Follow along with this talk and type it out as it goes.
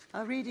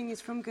Our reading is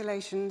from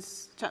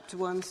Galatians chapter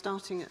 1,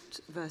 starting at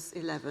verse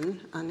 11,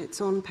 and it's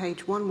on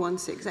page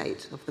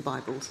 1168 of the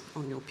Bibles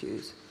on your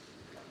pews.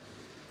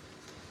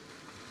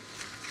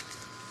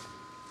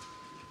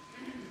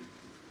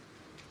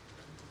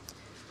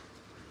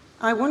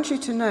 I want you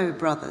to know,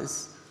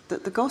 brothers,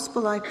 that the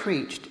gospel I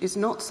preached is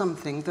not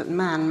something that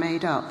man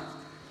made up.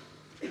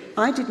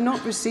 I did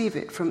not receive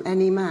it from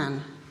any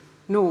man,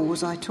 nor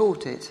was I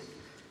taught it.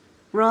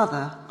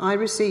 Rather, I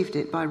received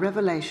it by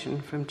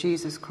revelation from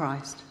Jesus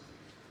Christ.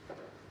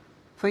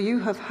 For you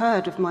have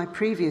heard of my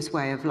previous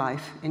way of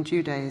life in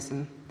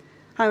Judaism,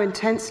 how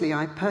intensely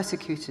I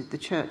persecuted the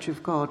church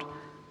of God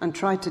and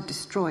tried to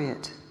destroy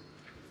it.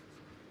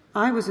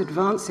 I was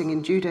advancing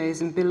in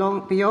Judaism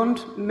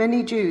beyond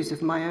many Jews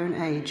of my own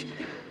age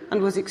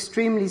and was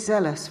extremely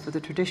zealous for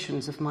the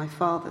traditions of my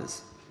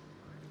fathers.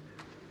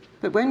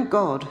 But when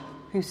God,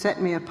 who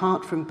set me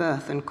apart from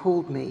birth and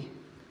called me,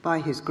 by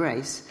his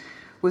grace,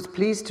 was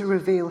pleased to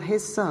reveal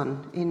his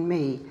Son in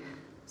me,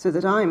 so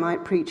that I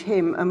might preach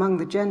him among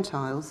the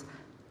Gentiles,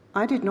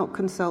 I did not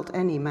consult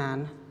any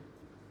man,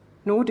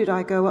 nor did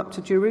I go up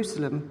to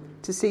Jerusalem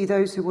to see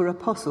those who were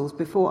apostles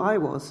before I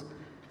was.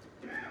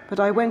 But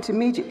I went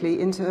immediately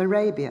into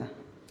Arabia,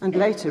 and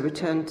later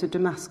returned to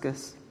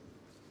Damascus.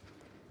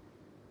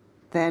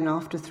 Then,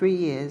 after 3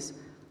 years,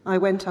 I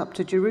went up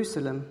to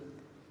Jerusalem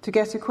to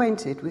get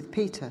acquainted with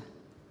Peter,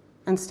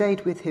 and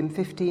stayed with him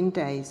 15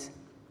 days.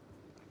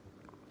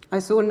 I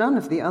saw none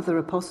of the other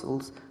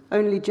apostles,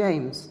 only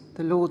James,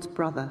 the Lord's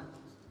brother.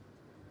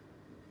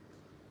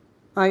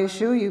 I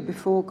assure you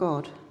before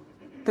God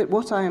that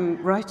what I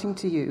am writing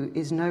to you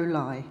is no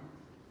lie.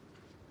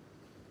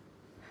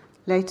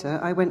 Later,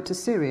 I went to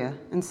Syria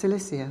and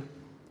Cilicia.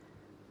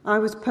 I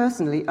was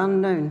personally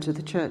unknown to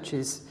the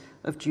churches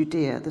of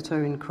Judea that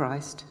are in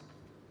Christ.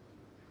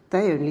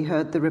 They only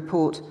heard the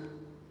report,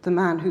 "The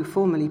man who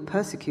formerly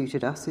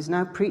persecuted us is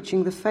now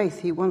preaching the faith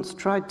he once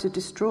tried to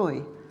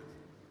destroy."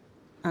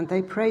 And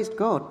they praised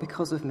God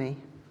because of me.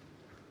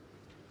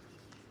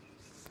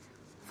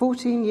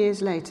 14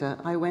 years later,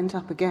 I went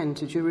up again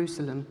to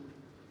Jerusalem,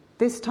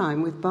 this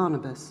time with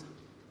Barnabas.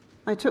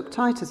 I took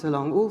Titus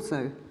along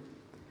also.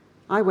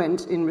 I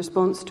went in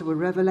response to a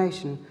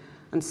revelation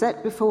and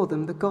set before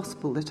them the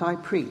gospel that I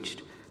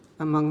preached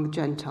among the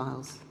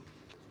Gentiles.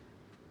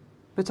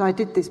 But I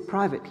did this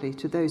privately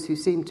to those who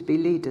seemed to be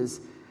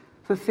leaders,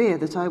 for fear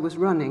that I was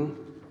running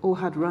or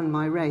had run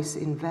my race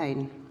in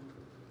vain.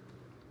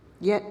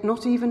 Yet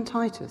not even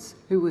Titus,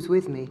 who was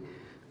with me,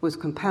 was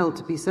compelled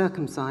to be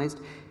circumcised,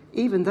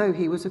 even though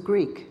he was a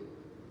Greek.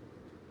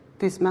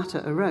 This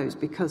matter arose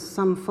because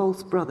some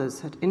false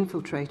brothers had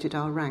infiltrated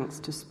our ranks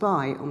to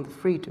spy on the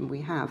freedom we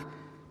have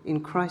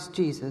in Christ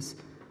Jesus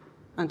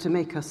and to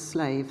make us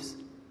slaves.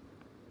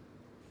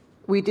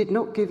 We did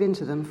not give in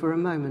to them for a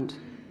moment,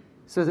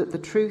 so that the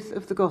truth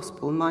of the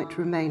gospel might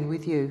remain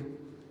with you.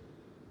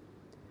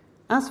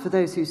 As for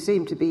those who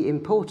seemed to be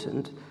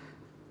important,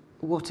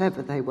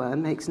 whatever they were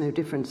makes no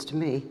difference to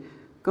me.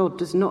 God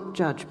does not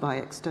judge by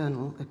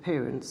external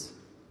appearance.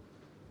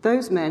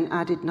 Those men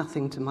added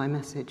nothing to my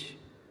message.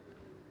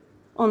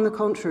 On the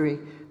contrary,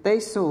 they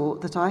saw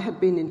that I had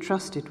been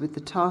entrusted with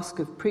the task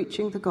of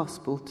preaching the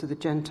gospel to the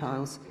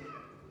Gentiles,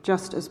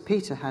 just as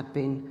Peter had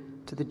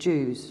been to the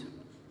Jews.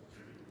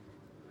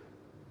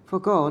 For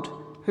God,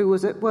 who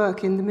was at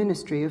work in the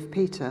ministry of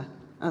Peter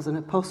as an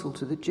apostle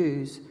to the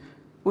Jews,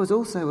 was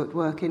also at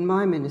work in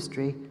my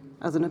ministry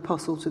as an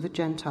apostle to the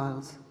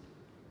Gentiles.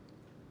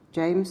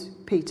 James,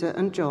 Peter,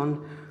 and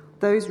John,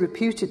 those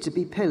reputed to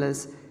be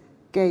pillars,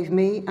 gave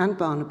me and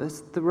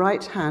Barnabas the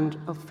right hand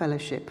of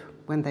fellowship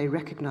when they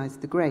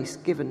recognized the grace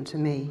given to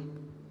me.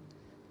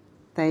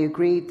 They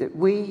agreed that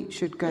we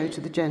should go to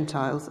the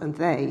Gentiles and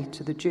they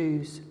to the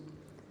Jews.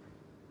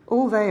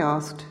 All they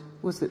asked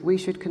was that we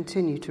should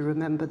continue to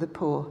remember the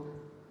poor,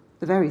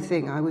 the very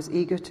thing I was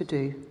eager to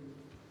do.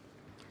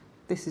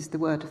 This is the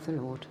word of the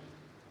Lord.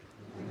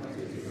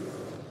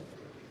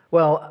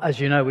 Well, as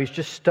you know, we're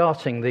just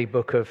starting the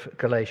book of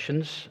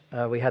Galatians.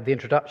 We had the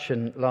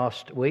introduction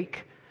last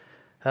week,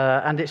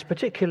 and it's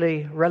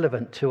particularly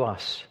relevant to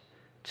us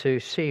to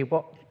see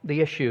what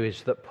the issue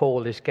is that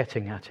Paul is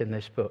getting at in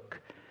this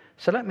book.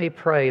 So let me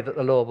pray that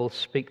the Lord will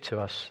speak to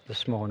us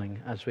this morning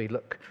as we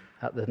look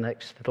at the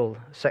next little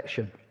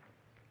section.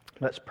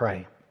 Let's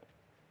pray.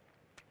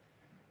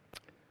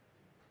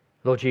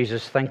 Lord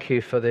Jesus, thank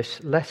you for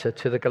this letter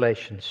to the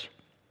Galatians.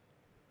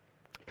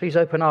 Please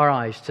open our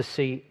eyes to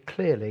see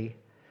clearly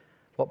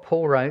what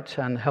Paul wrote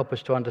and help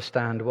us to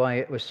understand why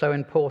it was so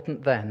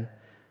important then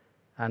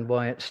and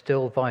why it's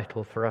still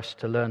vital for us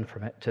to learn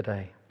from it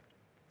today.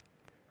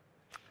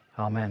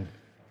 Amen.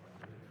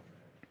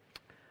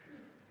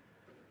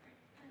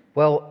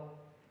 Well,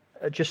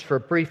 just for a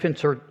brief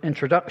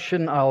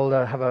introduction, I'll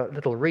have a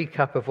little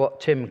recap of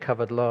what Tim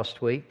covered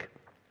last week.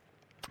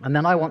 And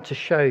then I want to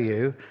show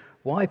you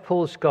why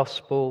Paul's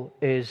gospel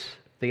is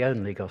the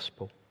only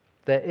gospel.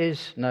 There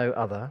is no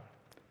other.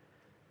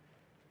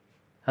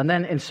 And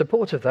then in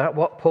support of that,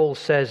 what Paul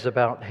says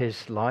about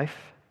his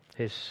life,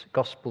 his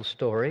gospel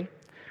story.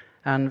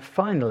 And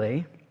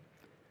finally,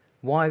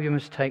 why we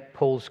must take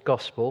Paul's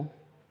gospel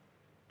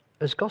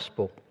as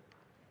gospel.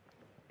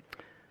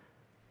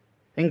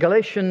 In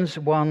Galatians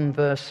 1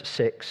 verse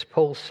 6,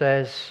 Paul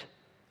says,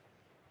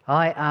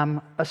 I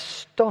am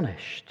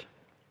astonished.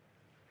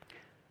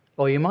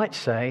 Or you might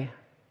say,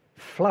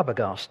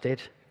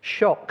 flabbergasted,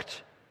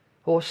 shocked,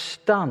 or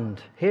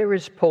stunned. Here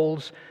is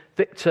Paul's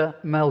Victor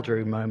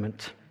Meldrew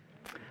moment.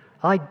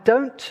 I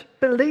don't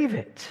believe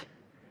it.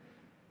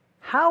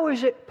 How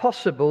is it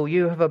possible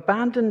you have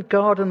abandoned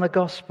God and the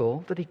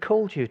gospel that he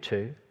called you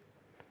to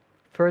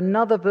for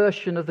another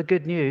version of the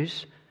good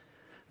news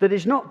that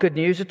is not good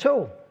news at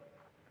all?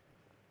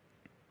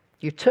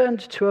 You turned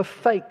to a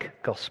fake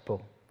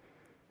gospel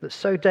that's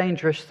so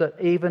dangerous that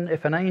even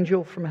if an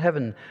angel from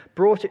heaven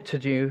brought it to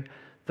you,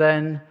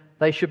 then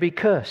they should be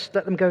cursed.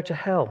 Let them go to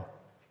hell.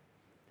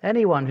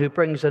 Anyone who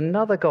brings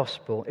another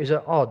gospel is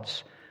at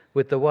odds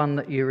with the one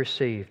that you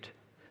received.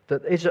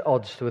 That is at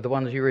odds with the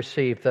ones you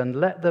received, then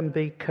let them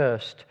be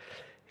cursed,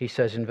 he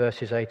says in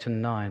verses 8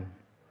 and 9.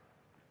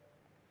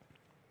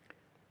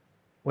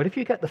 Well, if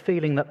you get the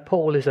feeling that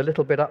Paul is a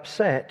little bit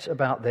upset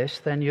about this,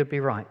 then you'd be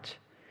right.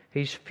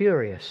 He's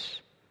furious.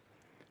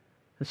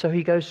 And so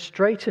he goes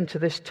straight into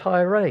this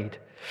tirade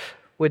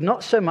with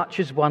not so much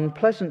as one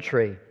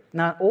pleasantry.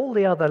 Now, all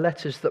the other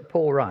letters that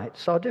Paul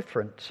writes are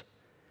different.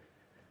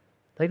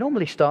 They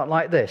normally start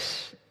like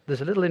this.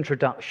 There's a little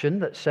introduction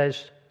that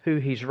says who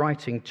he's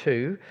writing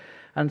to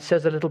and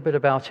says a little bit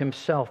about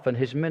himself and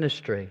his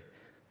ministry.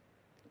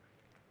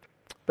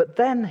 But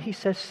then he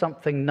says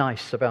something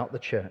nice about the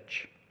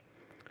church.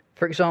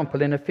 For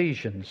example, in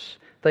Ephesians,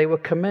 they were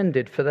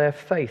commended for their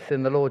faith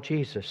in the Lord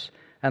Jesus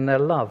and their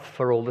love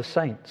for all the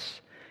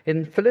saints.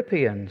 In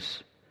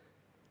Philippians,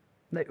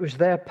 it was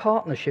their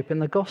partnership in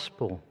the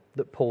gospel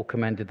that Paul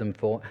commended them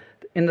for.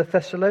 In the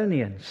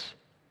Thessalonians,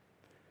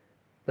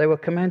 they were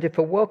commended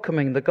for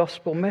welcoming the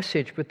gospel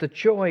message with the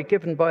joy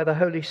given by the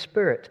Holy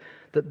Spirit,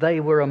 that they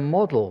were a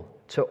model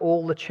to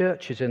all the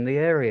churches in the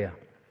area.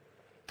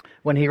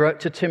 When he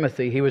wrote to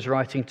Timothy, he was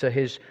writing to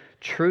his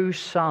true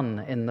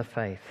son in the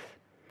faith.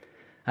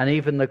 And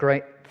even the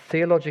great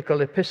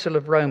theological epistle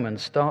of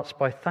Romans starts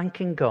by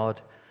thanking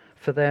God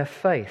for their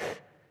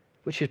faith,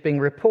 which is being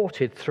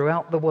reported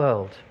throughout the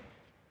world.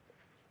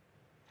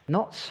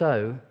 Not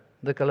so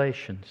the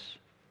Galatians.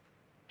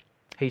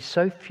 He's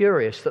so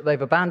furious that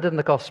they've abandoned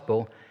the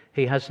gospel,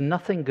 he has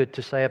nothing good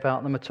to say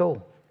about them at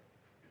all.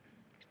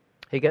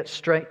 He gets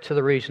straight to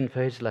the reason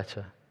for his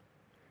letter.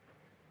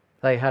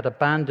 They had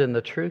abandoned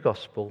the true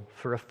gospel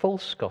for a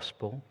false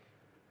gospel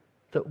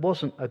that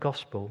wasn't a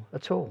gospel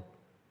at all.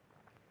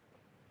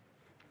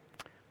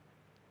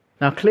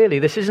 Now, clearly,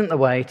 this isn't the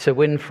way to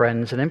win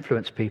friends and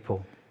influence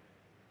people.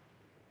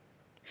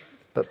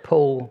 But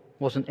Paul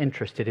wasn't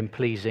interested in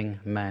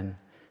pleasing men.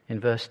 In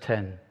verse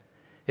 10,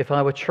 if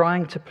I were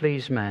trying to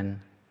please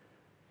men,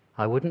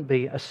 I wouldn't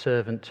be a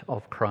servant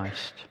of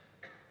Christ.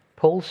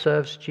 Paul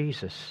serves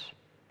Jesus.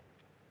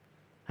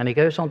 And he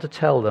goes on to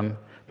tell them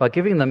by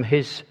giving them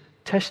his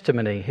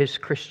testimony, his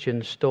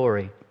Christian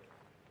story.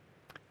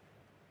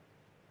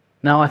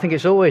 Now, I think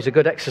it's always a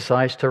good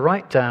exercise to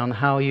write down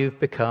how you've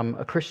become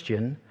a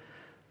Christian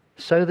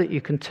so that you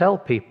can tell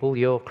people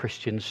your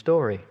Christian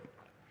story.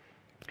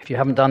 If you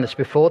haven't done this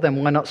before,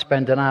 then why not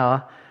spend an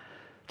hour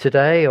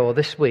today or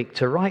this week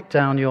to write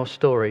down your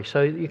story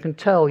so that you can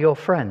tell your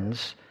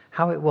friends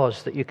how it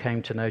was that you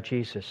came to know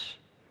Jesus.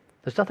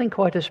 There's nothing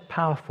quite as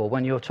powerful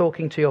when you're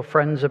talking to your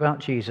friends about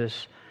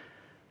Jesus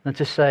than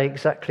to say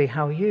exactly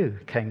how you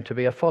came to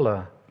be a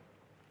follower.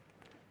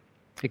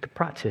 You could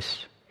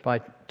practice by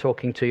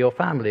talking to your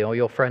family or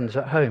your friends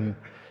at home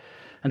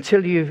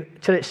until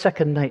it's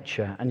second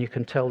nature and you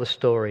can tell the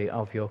story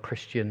of your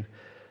Christian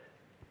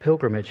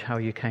pilgrimage, how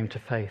you came to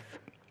faith.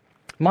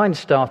 Mine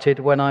started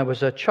when I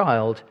was a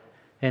child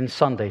in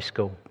Sunday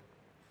school.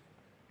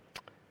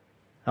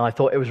 And I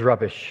thought it was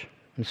rubbish,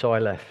 and so I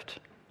left.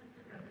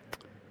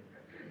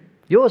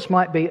 Yours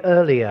might be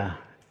earlier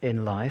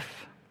in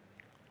life,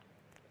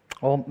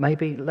 or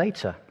maybe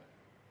later.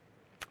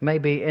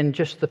 Maybe in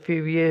just a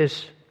few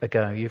years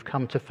ago you've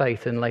come to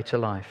faith in later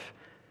life.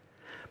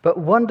 But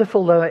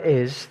wonderful though it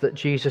is that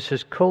Jesus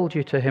has called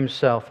you to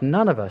himself,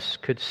 none of us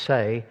could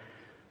say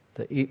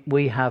that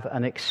we have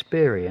an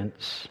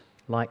experience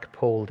like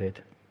Paul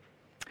did,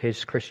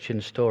 his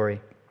Christian story.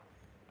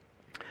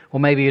 Or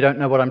maybe you don't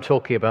know what I'm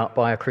talking about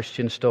by a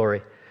Christian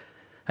story,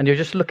 and you're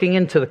just looking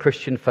into the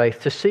Christian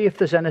faith to see if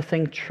there's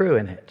anything true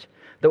in it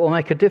that will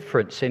make a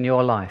difference in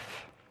your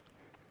life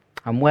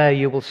and where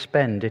you will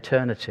spend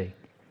eternity.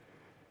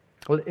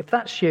 Well, if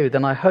that's you,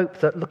 then I hope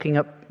that looking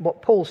at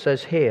what Paul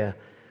says here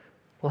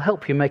will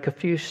help you make a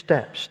few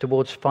steps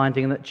towards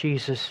finding that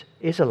Jesus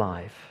is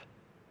alive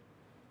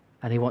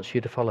and he wants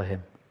you to follow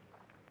him.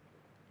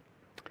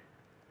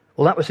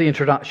 Well, that was the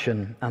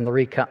introduction and the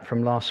recap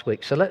from last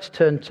week. So let's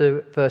turn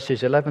to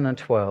verses 11 and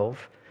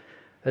 12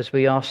 as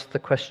we ask the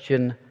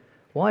question,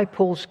 why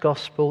Paul's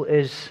gospel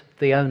is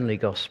the only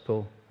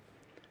gospel.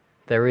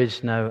 There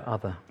is no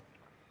other.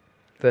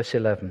 Verse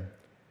 11.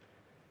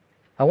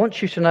 I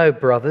want you to know,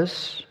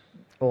 brothers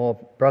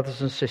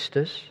and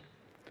sisters,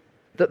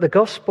 that the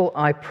gospel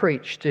I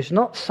preached is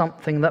not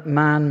something that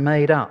man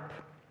made up.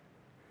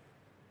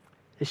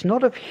 It's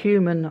not of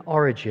human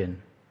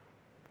origin.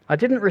 I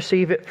didn't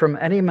receive it from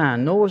any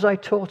man, nor was I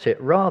taught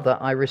it. Rather,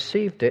 I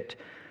received it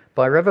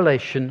by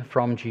revelation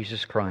from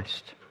Jesus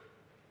Christ.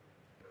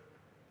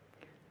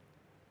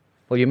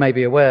 Well, you may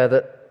be aware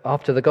that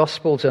after the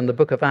Gospels and the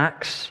book of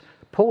Acts,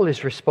 Paul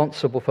is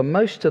responsible for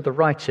most of the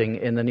writing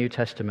in the New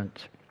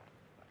Testament.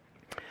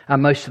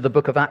 And most of the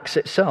book of Acts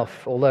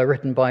itself, although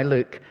written by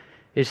Luke,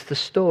 is the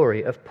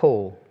story of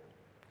Paul.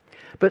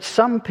 But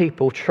some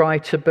people try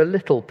to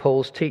belittle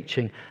Paul's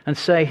teaching and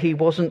say he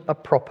wasn't a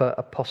proper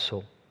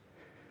apostle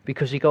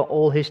because he got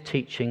all his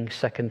teaching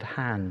second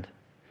hand.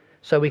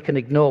 So we can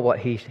ignore what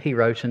he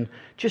wrote and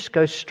just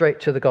go straight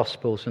to the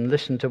Gospels and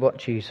listen to what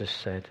Jesus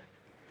said.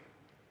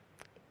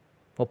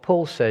 Well,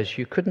 Paul says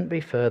you couldn't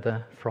be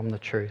further from the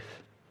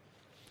truth.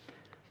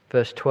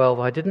 Verse 12,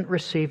 I didn't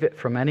receive it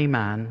from any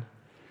man,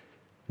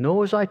 nor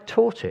was I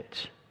taught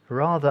it.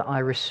 Rather, I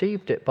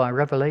received it by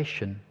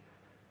revelation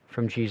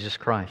from Jesus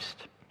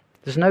Christ.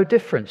 There's no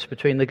difference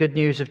between the good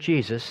news of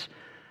Jesus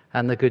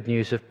and the good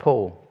news of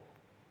Paul.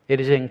 It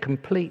is in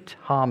complete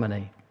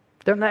harmony.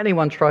 Don't let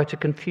anyone try to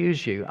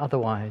confuse you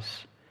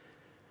otherwise.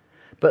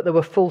 But there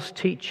were false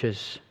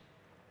teachers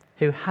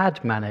who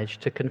had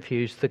managed to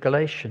confuse the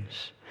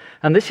Galatians.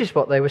 And this is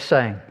what they were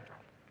saying.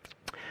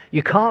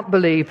 You can't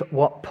believe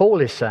what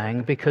Paul is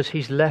saying because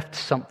he's left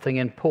something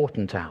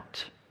important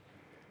out.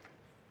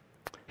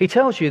 He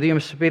tells you that you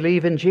must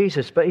believe in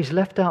Jesus, but he's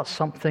left out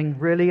something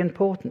really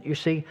important. You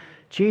see,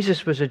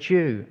 Jesus was a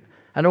Jew,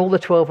 and all the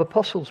 12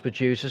 apostles were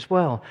Jews as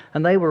well,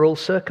 and they were all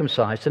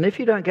circumcised. And if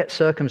you don't get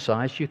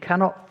circumcised, you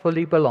cannot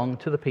fully belong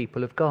to the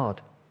people of God.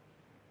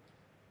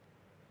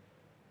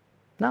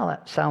 Now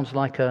that sounds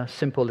like a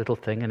simple little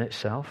thing in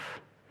itself.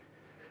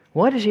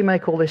 Why does he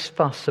make all this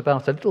fuss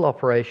about a little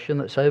operation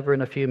that's over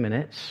in a few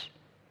minutes?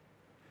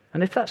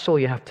 And if that's all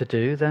you have to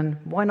do, then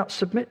why not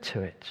submit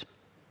to it?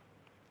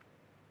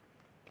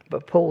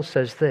 But Paul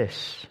says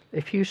this,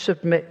 if you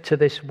submit to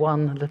this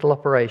one little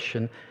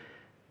operation,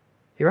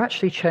 you're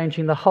actually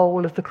changing the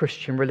whole of the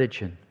Christian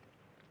religion.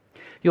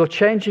 You're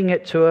changing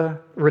it to a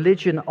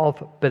religion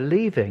of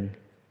believing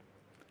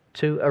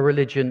to a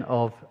religion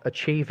of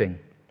achieving.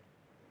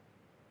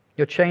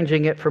 You're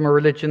changing it from a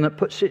religion that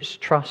puts its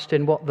trust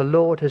in what the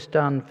Lord has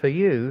done for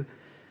you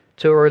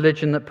to a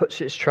religion that puts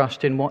its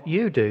trust in what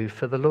you do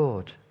for the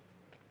Lord.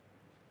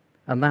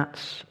 And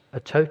that's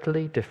a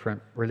totally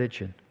different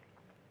religion.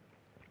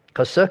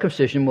 Because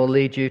circumcision will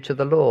lead you to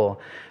the law,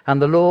 and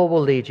the law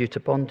will lead you to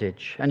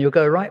bondage. And you'll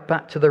go right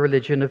back to the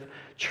religion of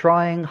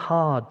trying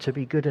hard to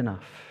be good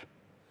enough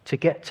to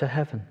get to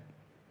heaven.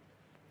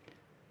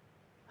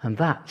 And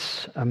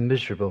that's a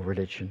miserable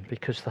religion,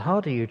 because the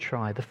harder you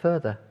try, the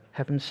further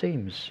heaven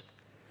seems,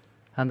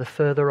 and the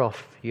further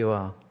off you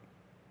are.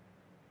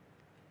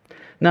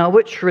 Now,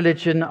 which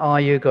religion are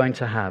you going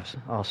to have?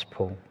 Asked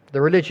Paul.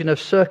 The religion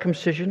of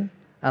circumcision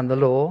and the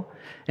law,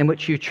 in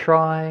which you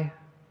try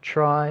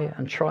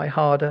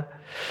harder,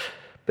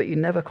 but you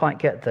never quite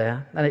get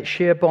there, and it's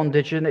sheer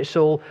bondage, and it's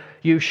all,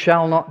 you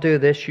shall not do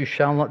this, you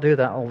shall not do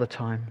that all the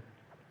time.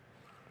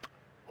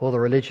 Or the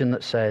religion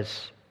that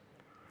says,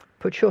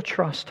 put your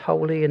trust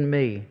wholly in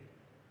me.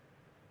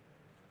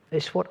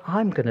 It's what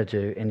I'm going to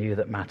do in you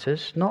that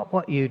matters, not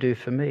what you do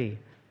for me.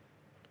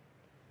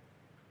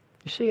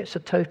 You see, it's a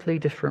totally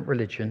different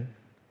religion.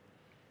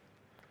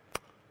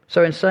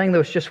 So in saying there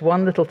was just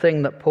one little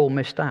thing that Paul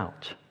missed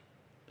out,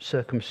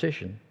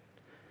 circumcision,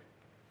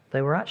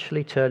 they were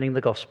actually turning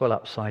the gospel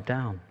upside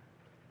down.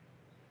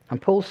 And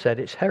Paul said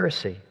it's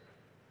heresy.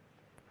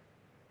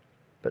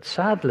 But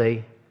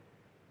sadly,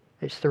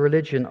 it's the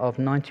religion of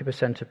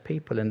 90% of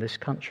people in this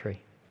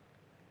country.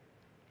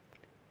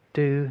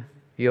 Do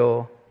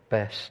your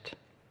best.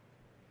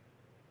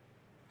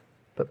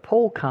 But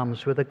Paul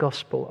comes with a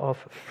gospel of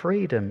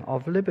freedom,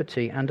 of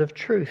liberty, and of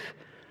truth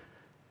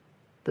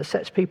that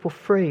sets people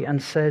free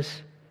and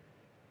says,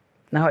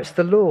 now it's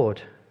the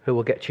Lord who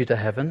will get you to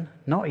heaven,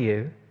 not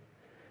you.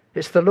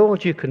 It's the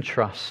Lord you can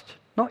trust,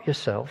 not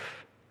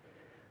yourself.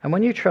 And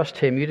when you trust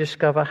him, you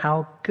discover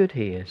how good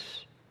he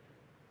is.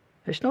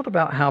 It's not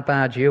about how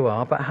bad you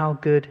are, but how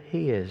good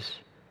he is.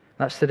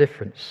 That's the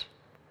difference.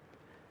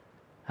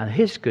 And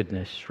his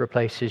goodness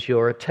replaces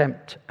your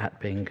attempt at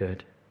being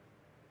good.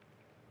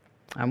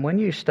 And when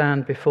you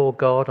stand before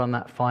God on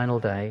that final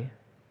day,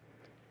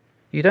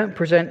 you don't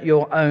present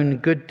your own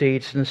good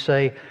deeds and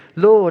say,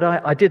 Lord,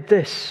 I did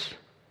this,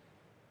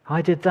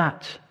 I did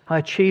that, I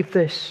achieved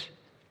this.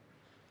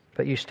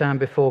 But you stand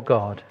before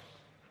God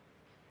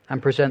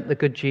and present the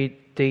good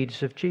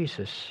deeds of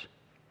Jesus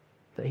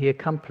that he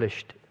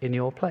accomplished in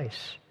your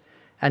place.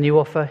 And you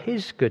offer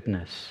his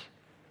goodness.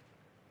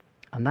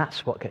 And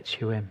that's what gets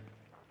you in.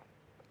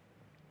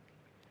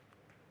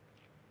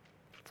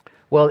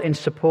 Well, in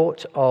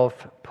support of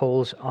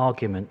Paul's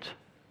argument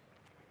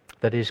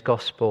that his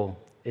gospel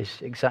is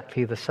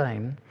exactly the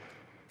same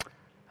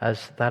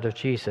as that of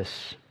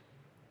Jesus,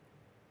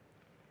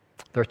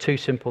 there are two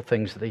simple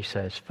things that he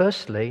says.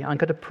 Firstly, I'm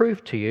going to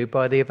prove to you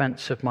by the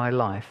events of my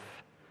life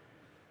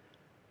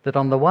that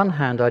on the one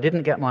hand, I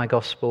didn't get my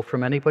gospel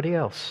from anybody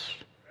else.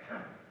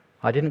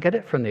 I didn't get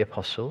it from the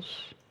apostles,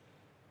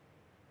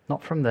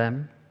 not from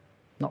them,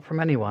 not from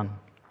anyone.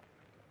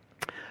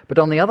 But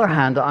on the other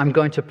hand, I'm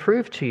going to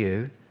prove to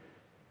you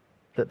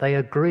that they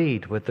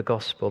agreed with the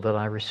gospel that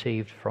I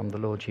received from the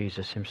Lord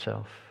Jesus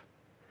himself.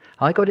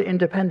 I got it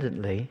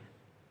independently,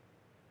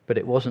 but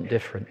it wasn't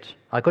different.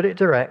 I got it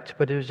direct,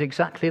 but it was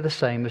exactly the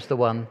same as the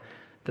one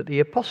that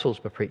the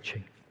apostles were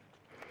preaching.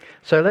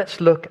 So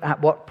let's look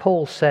at what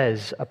Paul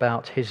says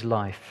about his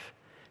life,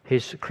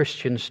 his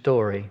Christian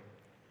story.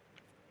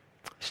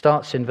 It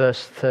starts in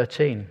verse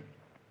 13.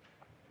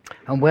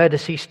 And where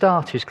does he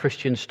start his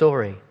Christian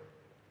story?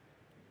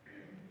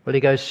 Well, he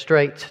goes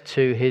straight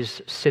to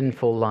his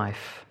sinful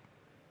life.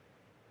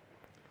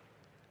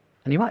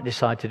 And you might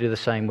decide to do the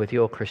same with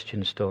your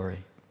Christian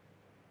story.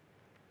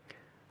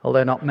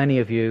 Although not many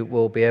of you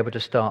will be able to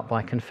start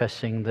by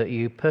confessing that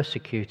you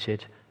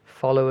persecuted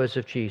followers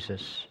of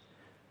Jesus,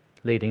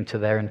 leading to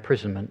their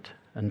imprisonment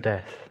and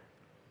death.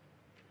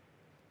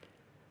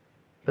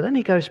 But then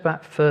he goes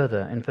back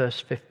further in verse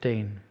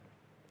 15.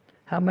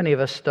 How many of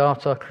us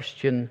start our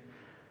Christian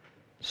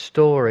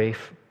story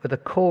with a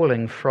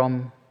calling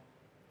from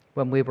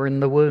when we were in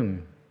the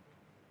womb?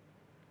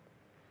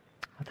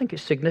 I think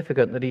it's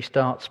significant that he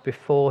starts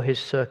before his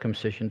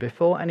circumcision,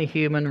 before any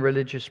human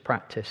religious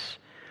practice.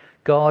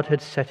 God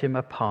had set him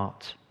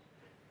apart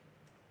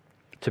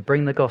to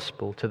bring the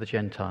gospel to the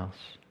Gentiles.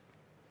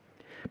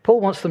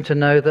 Paul wants them to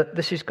know that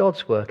this is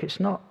God's work. It's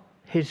not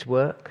his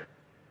work,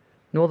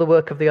 nor the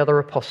work of the other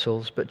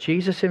apostles, but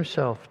Jesus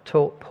himself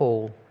taught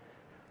Paul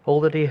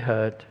all that he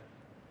heard,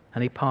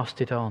 and he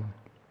passed it on.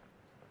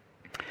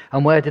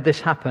 And where did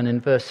this happen? In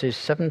verses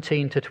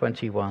 17 to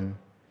 21.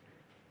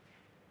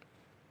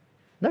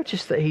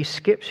 Notice that he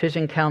skips his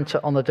encounter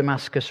on the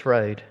Damascus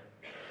Road.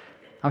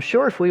 I'm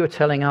sure if we were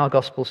telling our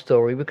gospel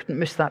story, we couldn't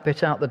miss that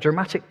bit out, the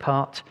dramatic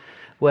part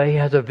where he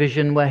has a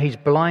vision, where he's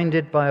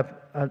blinded by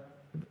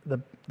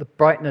the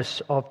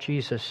brightness of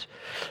Jesus,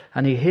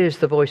 and he hears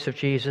the voice of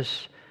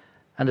Jesus,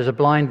 and as a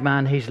blind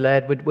man he's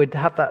led. We'd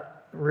have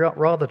that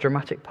rather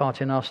dramatic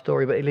part in our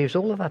story, but he leaves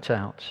all of that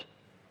out.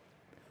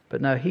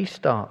 But no, he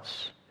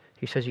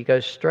says he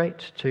goes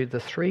straight to the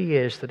 3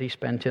 years that he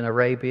spent in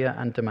Arabia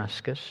and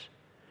Damascus,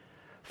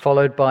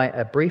 followed by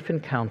a brief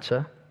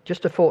encounter,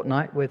 just a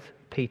fortnight with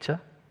Peter,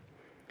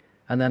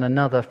 and then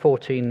another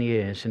 14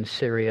 years in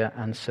Syria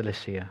and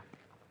Cilicia.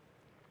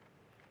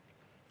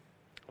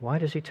 Why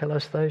does he tell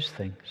us those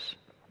things?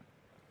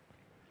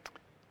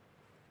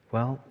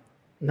 Well,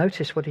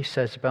 notice what he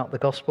says about the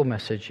gospel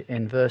message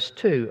in verse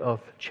 2 of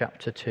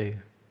chapter 2.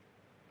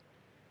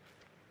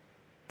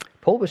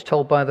 Paul was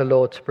told by the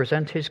Lord to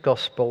present his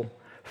gospel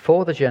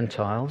for the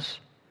Gentiles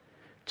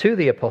to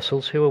the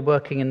apostles who were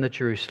working in the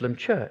Jerusalem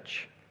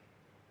church.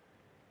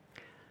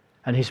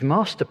 And his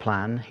master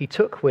plan, he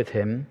took with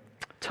him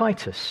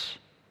Titus,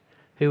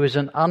 who was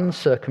an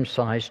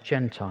uncircumcised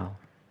Gentile,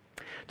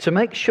 to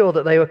make sure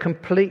that they were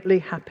completely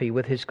happy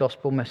with his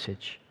gospel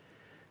message,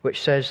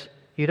 which says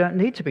you don't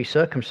need to be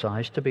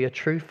circumcised to be a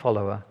true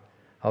follower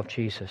of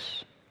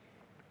Jesus.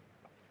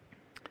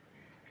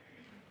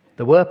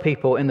 There were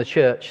people in the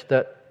church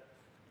that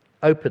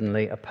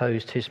openly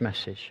opposed his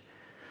message,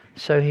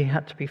 so he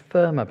had to be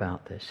firm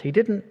about this. He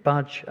didn't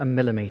budge a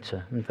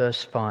millimeter in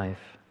verse 5,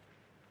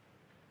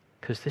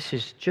 because this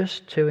is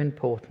just too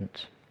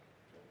important.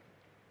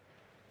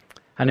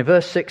 And in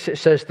verse 6 it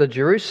says, the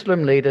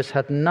Jerusalem leaders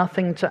had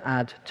nothing to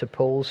add to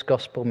Paul's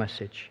gospel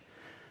message,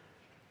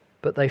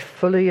 but they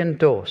fully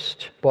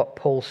endorsed what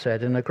Paul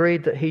said and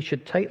agreed that he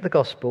should take the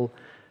gospel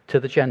to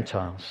the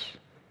Gentiles,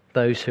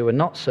 those who were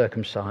not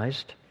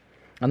circumcised,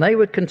 and they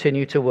would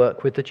continue to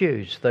work with the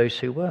Jews, those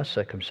who were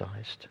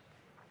circumcised.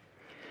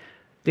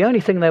 The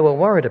only thing they were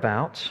worried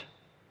about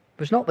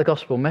was not the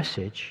gospel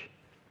message,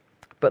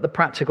 but the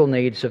practical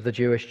needs of the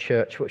Jewish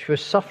church, which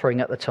was suffering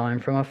at the time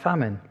from a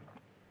famine.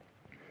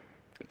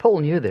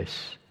 Paul knew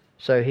this,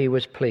 so he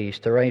was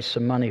pleased to raise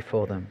some money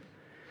for them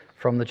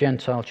from the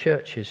Gentile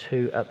churches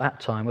who at that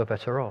time were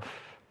better off.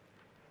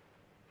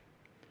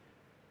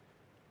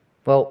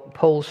 Well,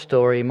 Paul's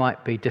story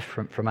might be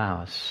different from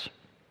ours.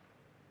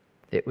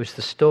 It was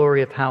the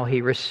story of how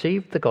he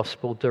received the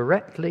gospel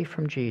directly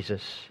from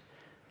Jesus,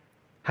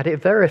 had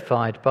it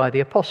verified by the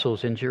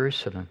apostles in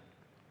Jerusalem.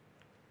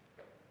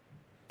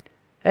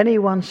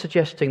 Anyone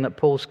suggesting that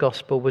Paul's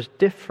gospel was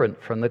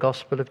different from the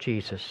gospel of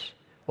Jesus,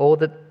 or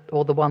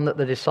the one that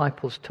the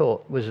disciples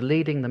taught, was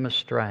leading them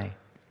astray.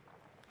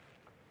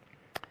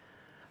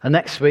 And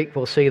next week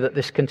we'll see that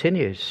this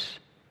continues,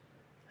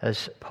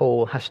 as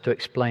Paul has to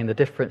explain the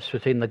difference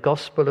between the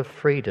gospel of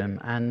freedom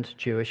and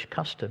Jewish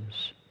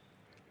customs.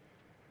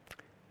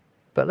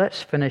 But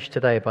let's finish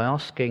today by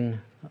asking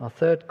our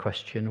third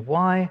question: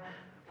 why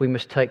we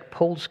must take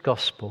Paul's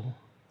gospel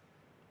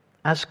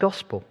as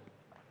gospel.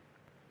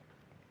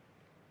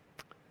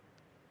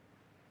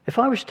 If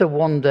I was to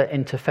wander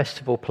into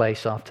Festival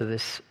Place after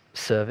this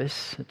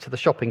service, to the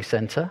shopping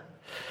centre,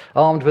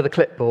 armed with a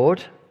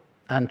clipboard,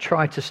 and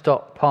try to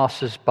stop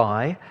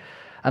passers-by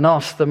and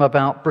ask them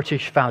about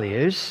British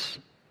values,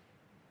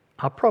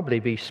 I'll probably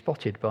be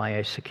spotted by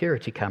a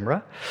security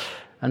camera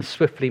and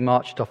swiftly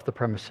marched off the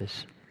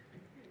premises.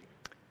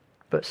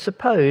 But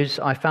suppose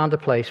I found a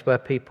place where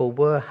people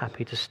were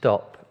happy to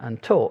stop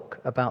and talk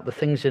about the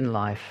things in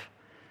life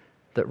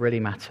that really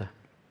matter.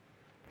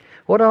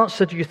 What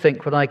answer do you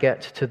think would I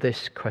get to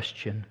this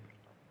question?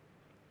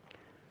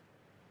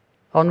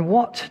 On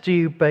what do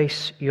you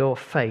base your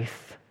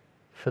faith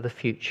for the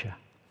future?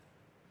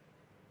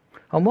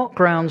 On what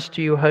grounds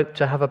do you hope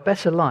to have a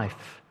better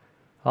life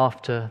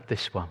after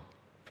this one?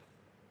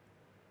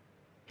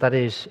 That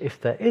is,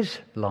 if there is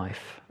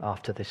life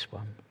after this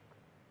one.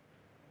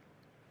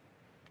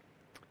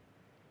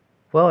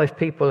 Well, if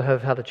people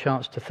have had a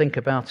chance to think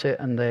about it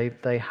and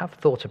they have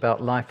thought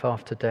about life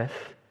after death,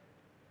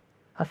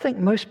 I think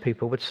most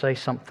people would say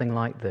something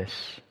like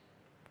this.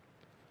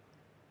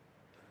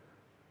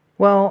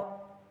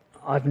 Well,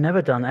 I've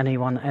never done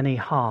anyone any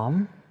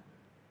harm.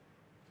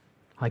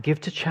 I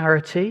give to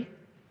charity,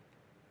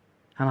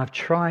 and I've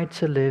tried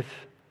to live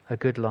a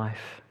good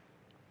life.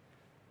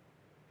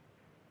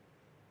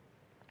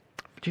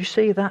 Do you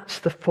see that's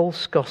the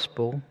false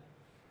gospel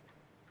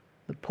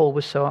that Paul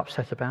was so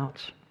upset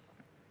about?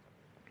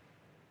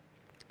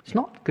 It's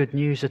not good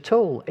news at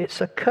all.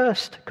 It's a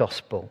cursed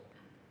gospel.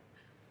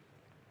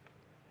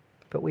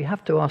 But we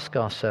have to ask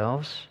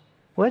ourselves,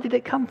 where did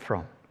it come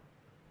from?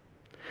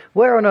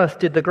 Where on earth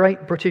did the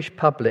great British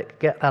public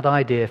get that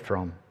idea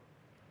from?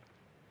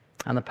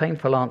 And the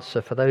painful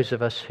answer for those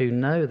of us who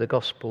know the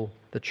gospel,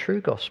 the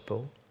true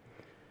gospel,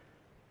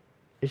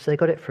 is they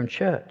got it from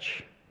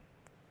church.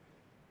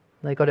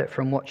 They got it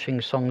from watching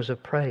songs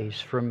of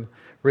praise, from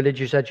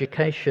religious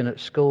education at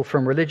school,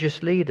 from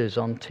religious leaders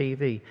on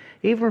TV,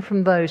 even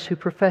from those who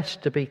profess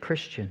to be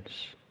Christians.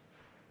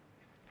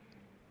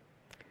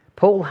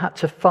 Paul had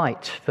to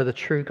fight for the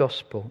true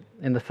gospel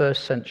in the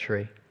first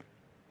century,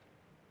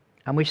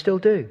 and we still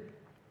do.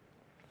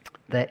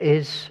 There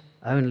is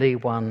only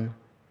one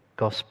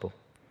gospel.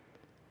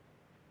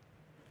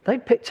 They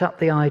picked up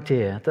the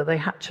idea that they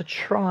had to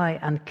try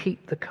and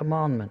keep the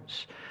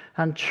commandments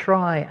and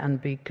try and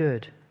be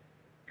good.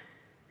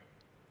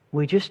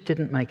 We just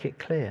didn't make it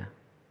clear.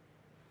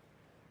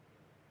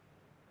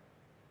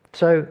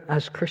 So,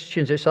 as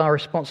Christians, it's our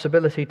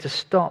responsibility to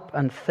stop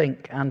and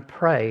think and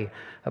pray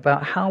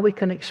about how we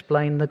can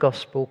explain the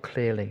gospel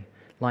clearly,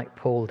 like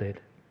Paul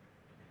did.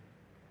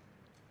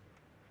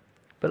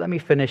 But let me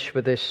finish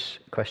with this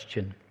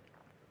question.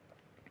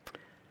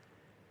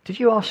 Did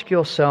you ask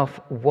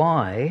yourself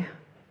why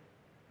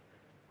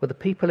were the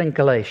people in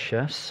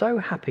Galatia so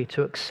happy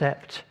to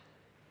accept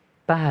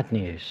bad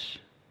news,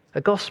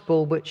 a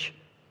gospel which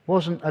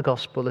wasn't a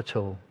gospel at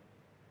all?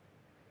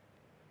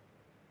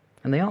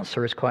 And the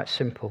answer is quite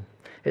simple.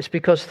 It's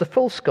because the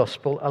false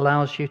gospel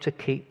allows you to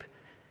keep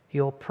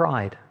your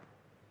pride.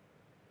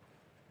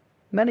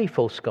 Many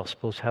false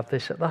gospels have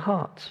this at the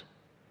heart.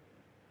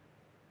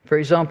 For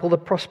example, the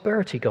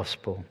prosperity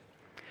gospel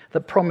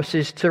that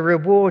promises to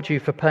reward you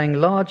for paying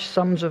large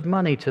sums of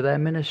money to their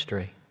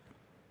ministry.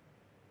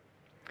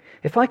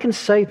 If I can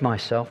save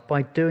myself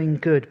by doing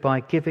good, by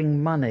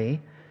giving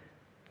money,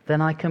 then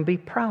I can be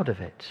proud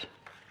of it.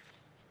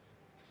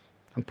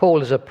 And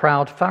Paul, as a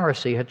proud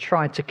Pharisee, had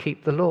tried to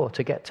keep the law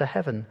to get to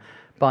heaven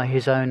by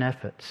his own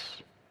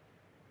efforts.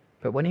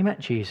 But when he met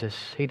Jesus,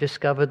 he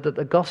discovered that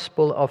the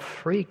gospel of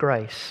free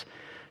grace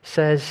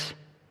says,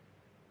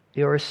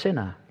 you're a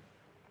sinner.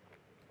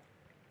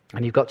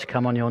 And you've got to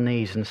come on your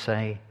knees and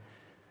say,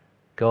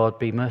 God,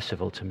 be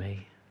merciful to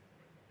me.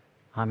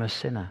 I'm a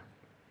sinner.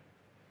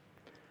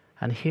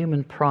 And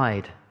human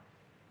pride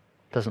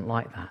doesn't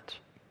like that.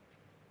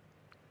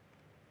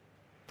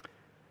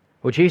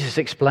 Well, Jesus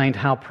explained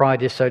how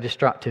pride is so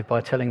destructive by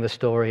telling the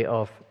story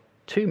of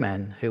two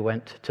men who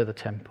went to the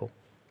temple.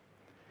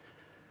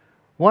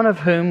 One of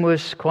whom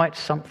was quite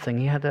something.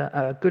 He had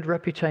a good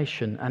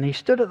reputation, and he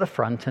stood at the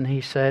front and he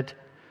said,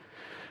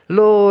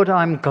 Lord,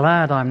 I'm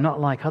glad I'm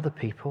not like other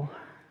people.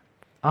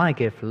 I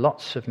give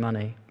lots of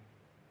money.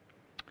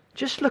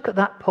 Just look at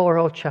that poor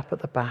old chap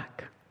at the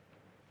back.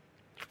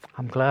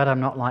 I'm glad I'm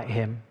not like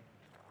him.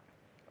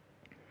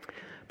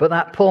 But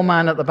that poor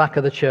man at the back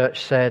of the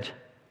church said,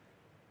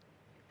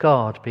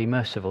 God, be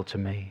merciful to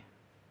me,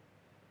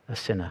 a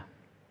sinner.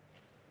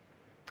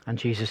 And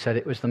Jesus said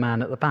it was the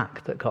man at the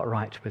back that got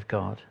right with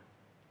God.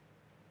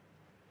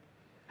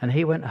 And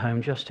he went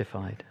home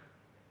justified.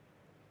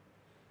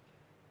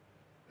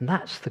 And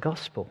that's the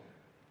gospel.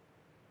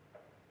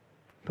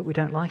 But we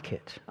don't like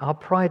it. Our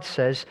pride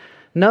says,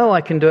 no,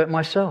 I can do it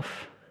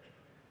myself.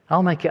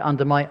 I'll make it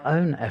under my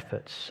own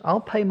efforts.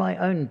 I'll pay my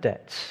own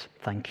debts,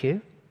 thank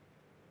you.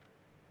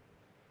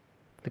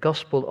 The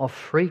gospel of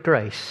free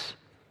grace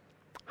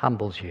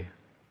humbles you.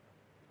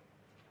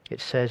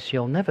 It says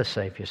you'll never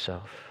save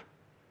yourself.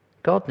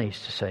 God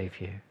needs to save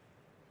you.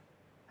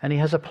 And he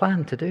has a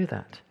plan to do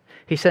that.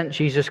 He sent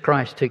Jesus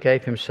Christ who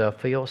gave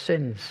himself for your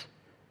sins.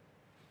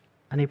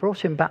 And he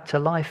brought him back to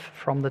life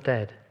from the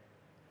dead,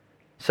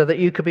 so that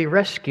you could be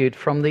rescued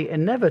from the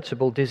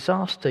inevitable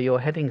disaster you're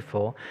heading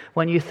for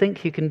when you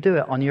think you can do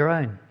it on your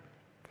own.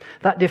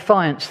 That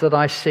defiance that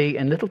I see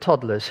in little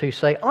toddlers who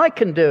say, "I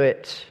can do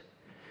it,"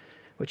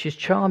 which is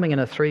charming in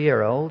a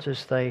 3-year-old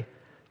as they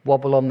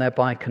wobble on their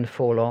bike and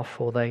fall off,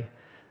 or they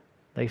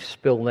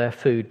spill their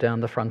food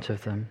down the front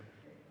of them.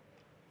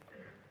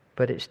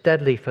 But it's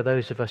deadly for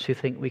those of us who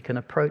think we can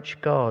approach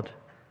God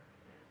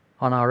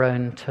on our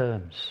own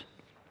terms.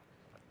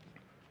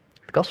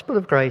 The gospel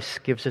of grace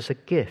gives us a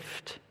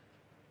gift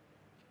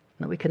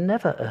that we can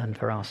never earn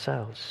for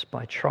ourselves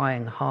by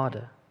trying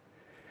harder.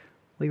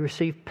 We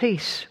receive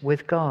peace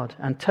with God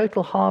and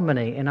total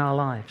harmony in our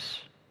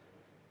lives.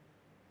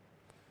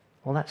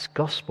 Well, that's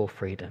gospel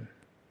freedom.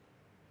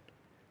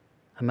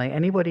 And may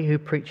anybody who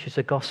preaches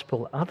a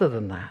gospel other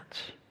than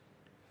that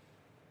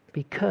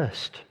be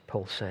cursed,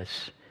 Paul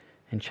says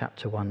in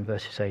chapter 1,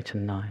 verses 8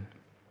 and 9.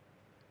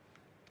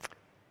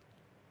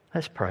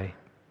 Let's pray.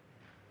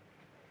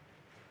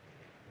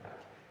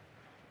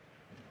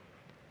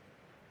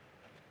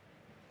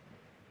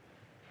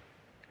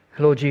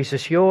 Lord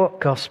Jesus, your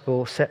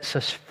gospel sets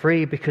us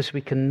free because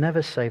we can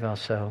never save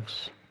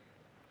ourselves.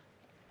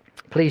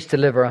 Please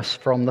deliver us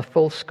from the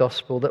false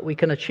gospel that we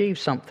can achieve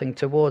something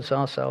towards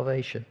our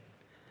salvation.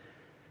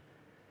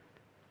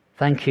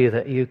 Thank you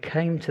that you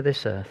came to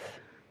this earth.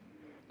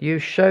 You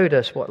showed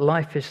us what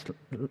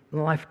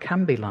life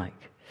can be like.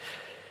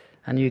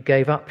 And you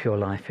gave up your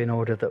life in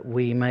order that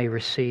we may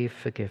receive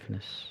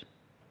forgiveness.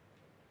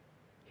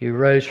 You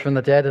rose from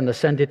the dead and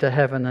ascended to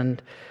heaven,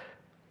 and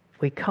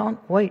we can't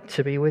wait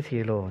to be with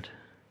you, Lord,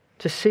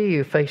 to see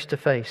you face to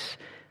face.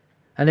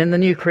 And in the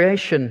new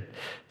creation,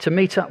 to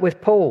meet up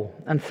with Paul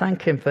and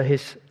thank him for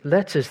his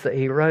letters that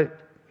he wrote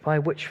by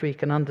which we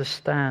can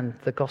understand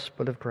the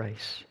gospel of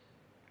grace.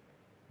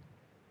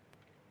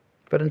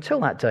 But until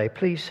that day,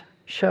 please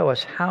show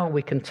us how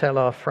we can tell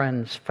our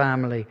friends,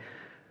 family,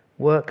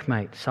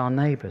 workmates, our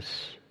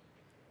neighbours,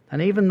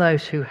 and even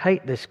those who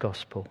hate this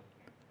gospel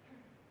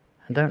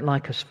and don't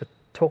like us for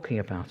talking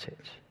about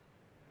it.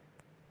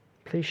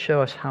 Please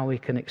show us how we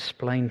can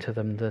explain to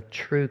them the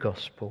true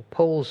gospel,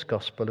 Paul's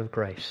gospel of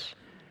grace,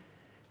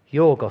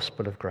 your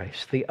gospel of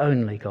grace, the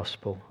only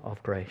gospel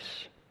of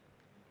grace.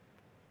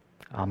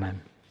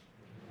 Amen.